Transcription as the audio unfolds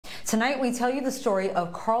Tonight, we tell you the story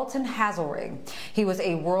of Carlton Haselrig. He was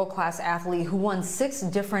a world-class athlete who won 6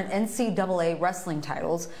 different NCAA wrestling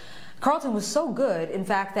titles. Carlton was so good, in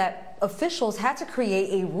fact, that officials had to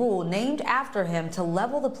create a rule named after him to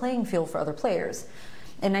level the playing field for other players.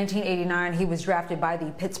 In 1989, he was drafted by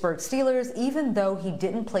the Pittsburgh Steelers, even though he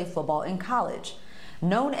didn't play football in college.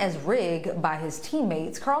 Known as Rig by his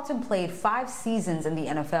teammates, Carlton played 5 seasons in the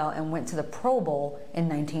NFL and went to the Pro Bowl in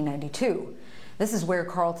 1992. This is where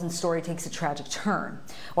Carlton's story takes a tragic turn.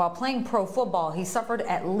 While playing pro football, he suffered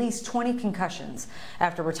at least 20 concussions.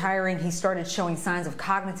 After retiring, he started showing signs of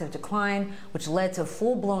cognitive decline, which led to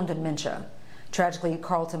full-blown dementia. Tragically,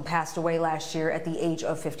 Carlton passed away last year at the age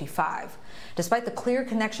of 55. Despite the clear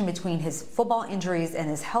connection between his football injuries and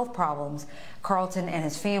his health problems, Carlton and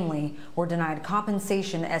his family were denied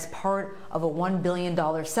compensation as part of a $1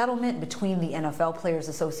 billion settlement between the NFL Players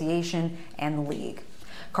Association and the league.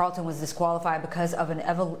 Carlton was disqualified because of an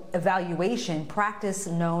evaluation practice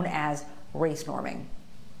known as race norming.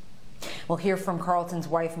 We'll hear from Carlton's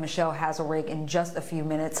wife, Michelle Haselrig, in just a few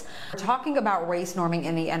minutes. We're talking about race norming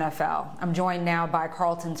in the NFL. I'm joined now by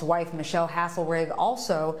Carlton's wife, Michelle Haselrig,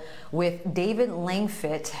 also with David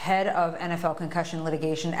Langfitt, head of NFL concussion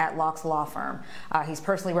litigation at Locke's law firm. He's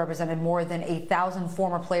personally represented more than 1,000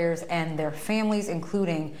 former players and their families,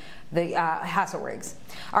 including the Haselrigs.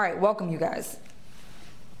 All right, welcome, you guys.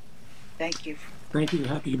 Thank you. Thank you.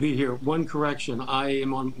 Happy to be here. One correction. I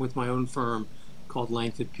am on with my own firm called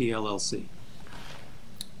Langfitt PLLC.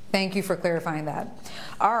 Thank you for clarifying that.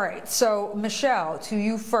 All right. So, Michelle, to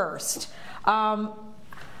you first.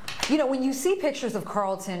 You know, when you see pictures of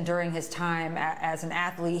Carlton during his time as an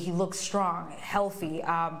athlete, he looks strong, healthy.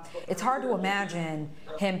 It's hard to imagine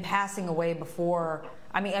him passing away before.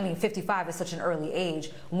 I mean, 55 is such an early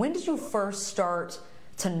age. When did you first start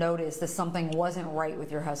to notice that something wasn't right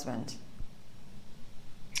with your husband?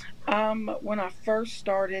 When I first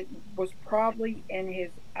started was probably in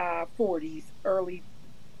his 40s, early,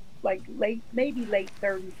 like maybe late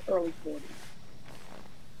 30s, early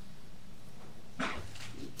 40s.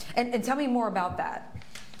 And tell me more about that.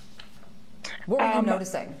 What were you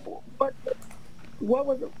noticing?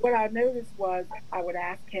 What I noticed was I would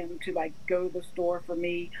ask him to like go to the store for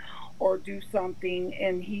me or do something,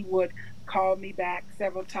 and he would call me back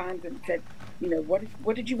several times and said, you know,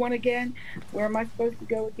 what did you want again? Where am I supposed to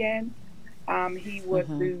go again? He would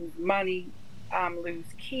lose money, lose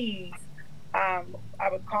keys. I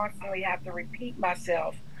would constantly have to repeat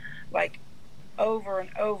myself like over and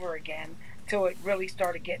over again till it really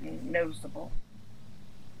started getting noticeable.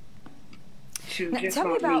 Tell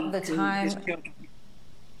me about the time.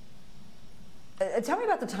 Tell me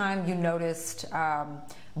about the time you noticed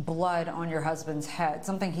blood on your husband's head,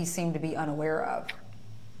 something he seemed to be unaware of.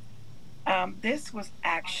 This was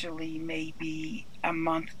actually maybe a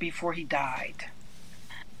month before he died.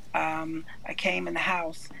 I came in the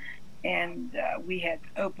house and we had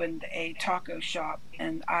opened a taco shop,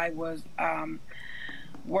 and I was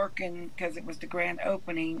working because it was the grand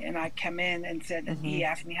opening, and I come in and said that he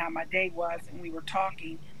asked me how my day was, and we were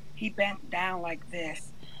talking. He bent down like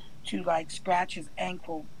this to like scratch his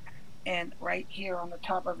ankle, and right here on the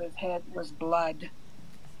top of his head was blood.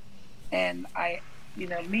 And I, you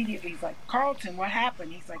know, immediately he's like, Carlton, what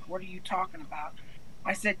happened? He's like, what are you talking about?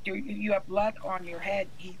 I said, do you have blood on your head?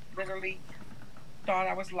 He literally thought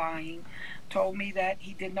I was lying, told me that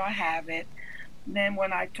he did not have it. And then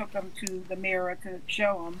when I took him to the mirror to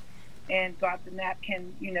show him and got the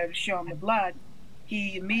napkin, you know, to show him the blood,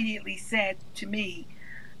 he immediately said to me,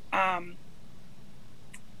 I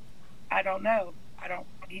don't know.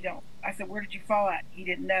 I said, where did you fall at? He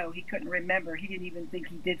didn't know. He couldn't remember. He didn't even think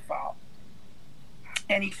he did fall.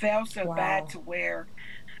 And he fell so bad to where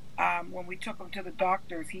when we took him to the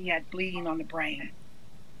doctors, he had bleeding on the brain.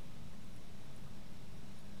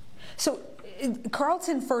 So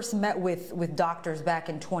Carlton first met with doctors back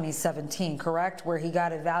in 2017, correct? Where he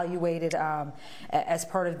got evaluated as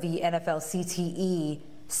part of the NFL CTE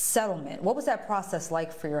settlement. What was that process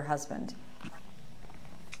like for your husband?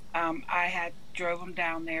 I had drove him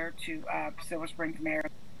down there to Silver Springs,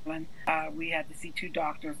 Maryland. We had to see 2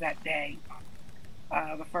 doctors that day.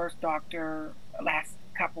 The first doctor lasted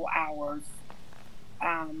a couple hours.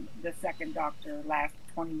 The second doctor lasted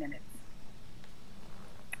 20 minutes.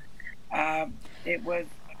 It was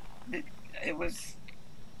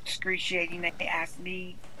excruciating. They asked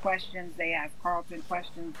me questions. They asked Carlton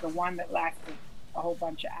questions. The one that lasted a whole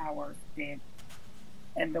bunch of hours did.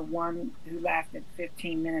 And the one who lasted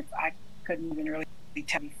 15 minutes, I couldn't even really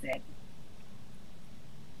tell what he said.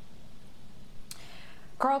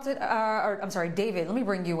 Carlton, I'm sorry, David, let me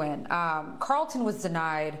bring you in. Carlton was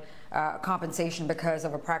denied compensation because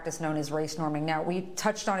of a practice known as race norming. Now, we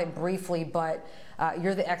touched on it briefly, but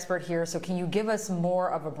you're the expert here, so can you give us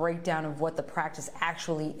more of a breakdown of what the practice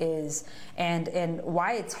actually is and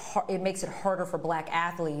why it makes it harder for black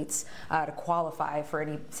athletes to qualify for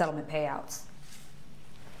any settlement payouts?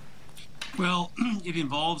 Well, it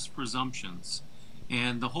involves presumptions,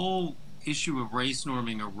 and the whole issue of race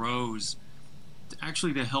norming arose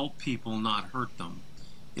actually to help people, not hurt them.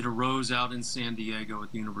 It arose out in San Diego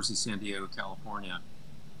at the University of San Diego, California,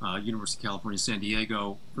 University of California, San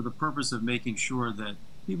Diego, for the purpose of making sure that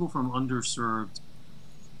people from underserved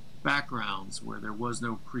backgrounds, where there was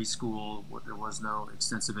no preschool, where there was no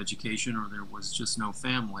extensive education, or there was just no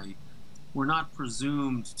family, were not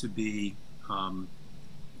presumed to be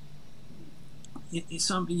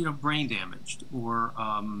brain damaged or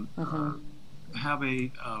have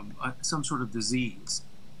some sort of disease.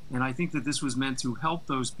 And I think that this was meant to help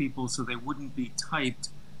those people so they wouldn't be typed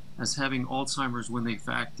as having Alzheimer's when they in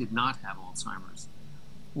fact did not have Alzheimer's,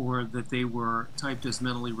 or that they were typed as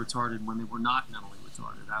mentally retarded when they were not mentally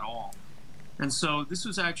retarded at all. And so this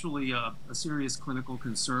was actually a serious clinical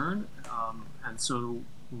concern. And so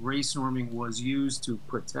race norming was used to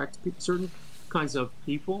protect certain kinds of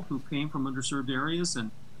people who came from underserved areas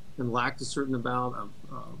and lacked a certain amount of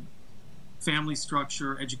family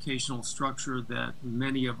structure, educational structure that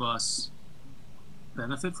many of us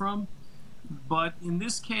benefit from. But in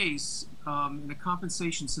this case, in a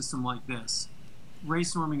compensation system like this,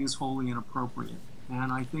 race norming is wholly inappropriate.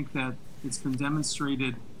 And I think that it's been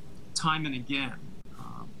demonstrated time and again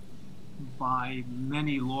by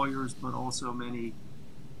many lawyers, but also many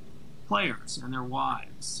players and their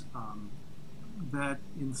wives, that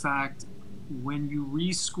in fact, when you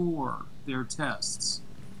rescore their tests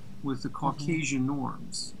with the Caucasian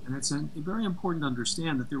norms, and it's very important to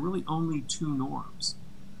understand that there are really only two norms.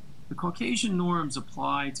 The Caucasian norms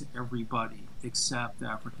apply to everybody except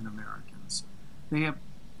African Americans. They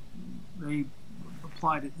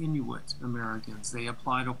apply to Inuit Americans, they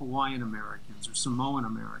apply to Hawaiian Americans or Samoan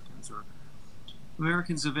Americans or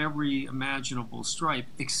Americans of every imaginable stripe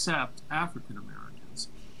except African Americans.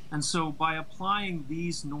 And so by applying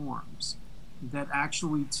these norms that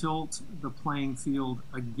actually tilt the playing field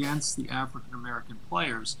against the African American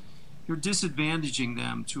players, you're disadvantaging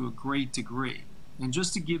them to a great degree. And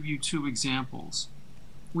just to give you two examples,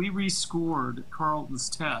 we rescored Carlton's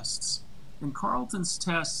tests, and Carlton's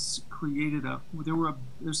tests created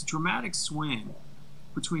there's a dramatic swing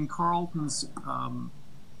between Carlton's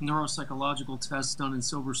neuropsychological tests done in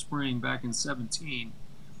Silver Spring back in 2017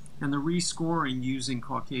 and the rescoring using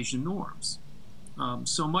Caucasian norms.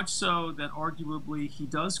 So much so that arguably he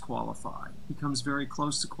does qualify. He comes very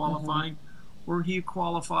close to qualifying, or he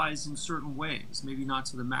qualifies in certain ways, maybe not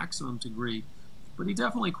to the maximum degree, but he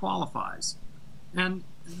definitely qualifies. And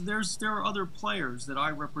there are other players that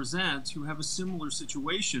I represent who have a similar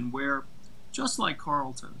situation where, just like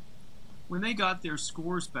Carlton, when they got their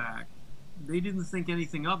scores back, they didn't think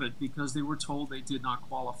anything of it because they were told they did not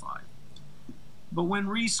qualify. But when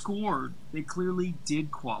rescored, they clearly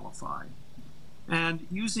did qualify. And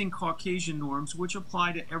using Caucasian norms, which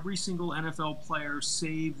apply to every single NFL player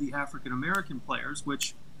save the African American players,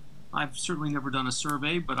 which I've certainly never done a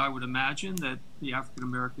survey, but I would imagine that the African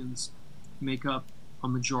Americans make up a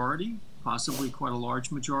majority, possibly quite a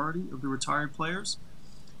large majority of the retired players.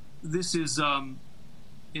 This is,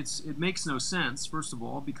 it makes no sense, first of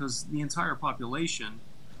all, because the entire population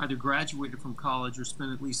either graduated from college or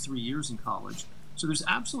spent at least 3 years in college. So there's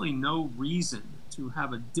absolutely no reason to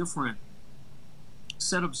have a different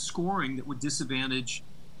set of scoring that would disadvantage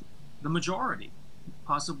the majority,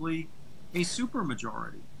 possibly a super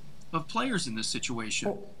majority of players in this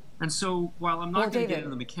situation. And so while I'm not going to get into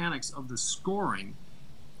the mechanics of the scoring,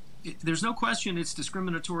 there's no question it's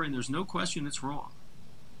discriminatory and there's no question it's wrong.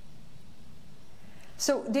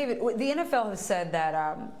 So, David, the NFL has said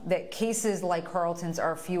that that cases like Carlton's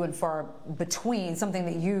are few and far between, something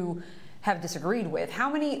that you have disagreed with.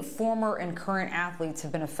 How many former and current athletes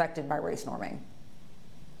have been affected by race norming?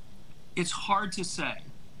 It's hard to say.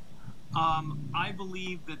 I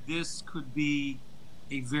believe that this could be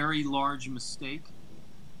a very large mistake.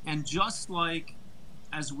 And just like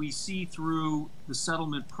as we see through the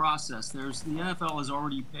settlement process, the NFL has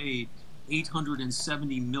already paid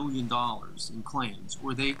 $870 million in claims,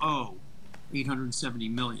 or they owe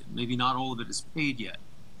 $870 million. Maybe not all of it is paid yet.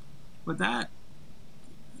 But the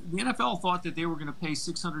NFL thought that they were going to pay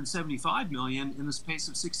 $675 million in the space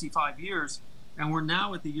of 65 years, and we're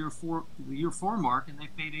now at the year four mark, and they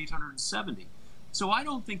paid $870. So I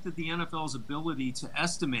don't think that the NFL's ability to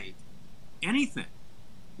estimate anything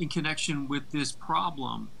in connection with this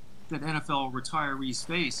problem that NFL retirees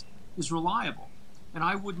face is reliable. And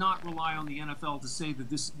I would not rely on the NFL to say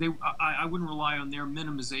that I wouldn't rely on their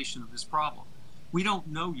minimization of this problem. We don't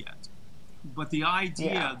know yet. But the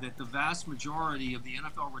idea that the vast majority of the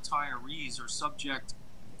NFL retirees are subject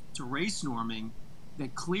to race norming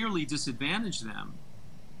that clearly disadvantage them,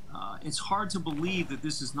 it's hard to believe that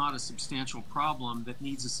this is not a substantial problem that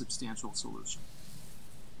needs a substantial solution.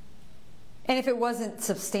 And if it wasn't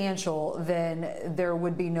substantial, then there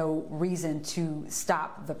would be no reason to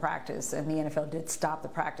stop the practice. And the NFL did stop the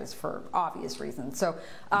practice for obvious reasons. So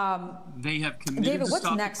they have committed David, to what's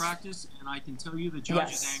stop next? the practice, and I can tell you the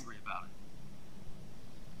judge is angry about it.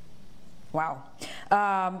 Wow.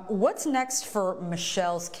 What's next for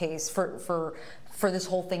Michelle's case, for this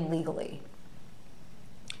whole thing legally?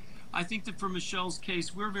 I think that for Michelle's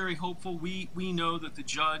case, we're very hopeful. We know that the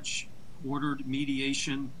judge ordered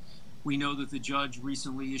mediation. We know that the judge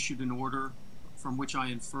recently issued an order from which I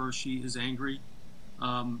infer she is angry,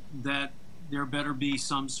 that there better be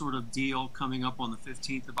some sort of deal coming up on the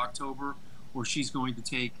 15th of October, or she's going to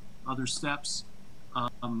take other steps.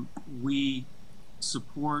 We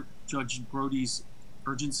support Judge Brody's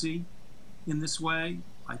urgency in this way.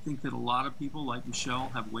 I think that a lot of people like Michelle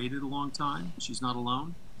have waited a long time. She's not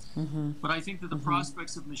alone. Mm-hmm. But I think that the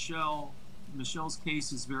prospects of Michelle's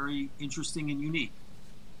case is very interesting and unique.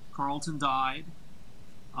 Carlton died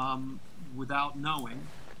without knowing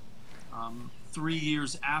 3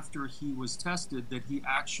 years after he was tested that he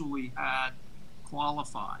actually had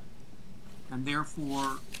qualified, and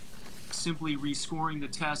therefore simply rescoring the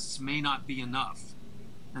tests may not be enough.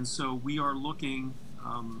 And so we are looking,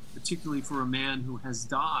 particularly for a man who has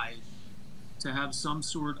died, to have some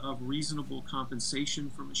sort of reasonable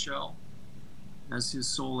compensation for Michelle as his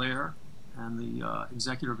sole heir and the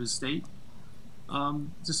executor of his estate,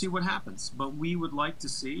 to see what happens. But we would like to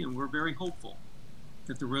see, and we're very hopeful,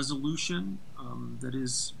 that the resolution that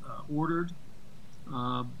is ordered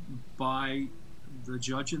by the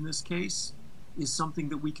judge in this case is something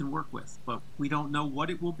that we can work with. But we don't know what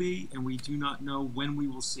it will be, and we do not know when we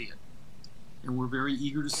will see it. And we're very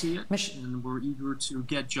eager to see it, and we're eager to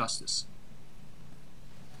get justice.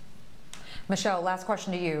 Michelle, last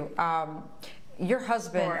question to you. Your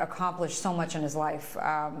husband accomplished so much in his life.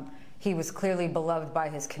 He was clearly beloved by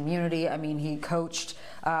his community. I mean, he coached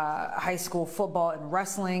high school football and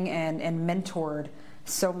wrestling and mentored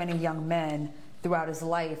so many young men throughout his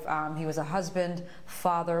life. He was a husband,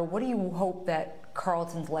 father. What do you hope that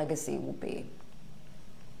Carlton's legacy will be?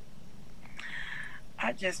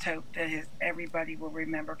 I just hope that everybody will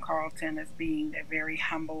remember Carlton as being a very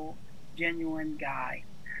humble, genuine guy.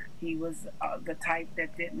 He was the type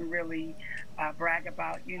that didn't really brag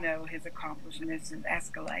about, his accomplishments and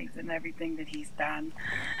escalades and everything that he's done.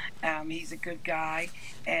 He's a good guy,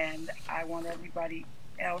 and I want everybody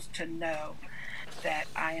else to know that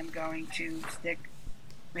I am going to stick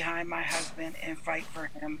behind my husband and fight for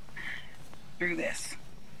him through this.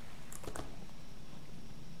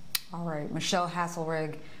 All right, Michelle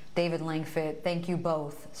Haselrig, David Langfitt, thank you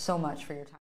both so much for your time.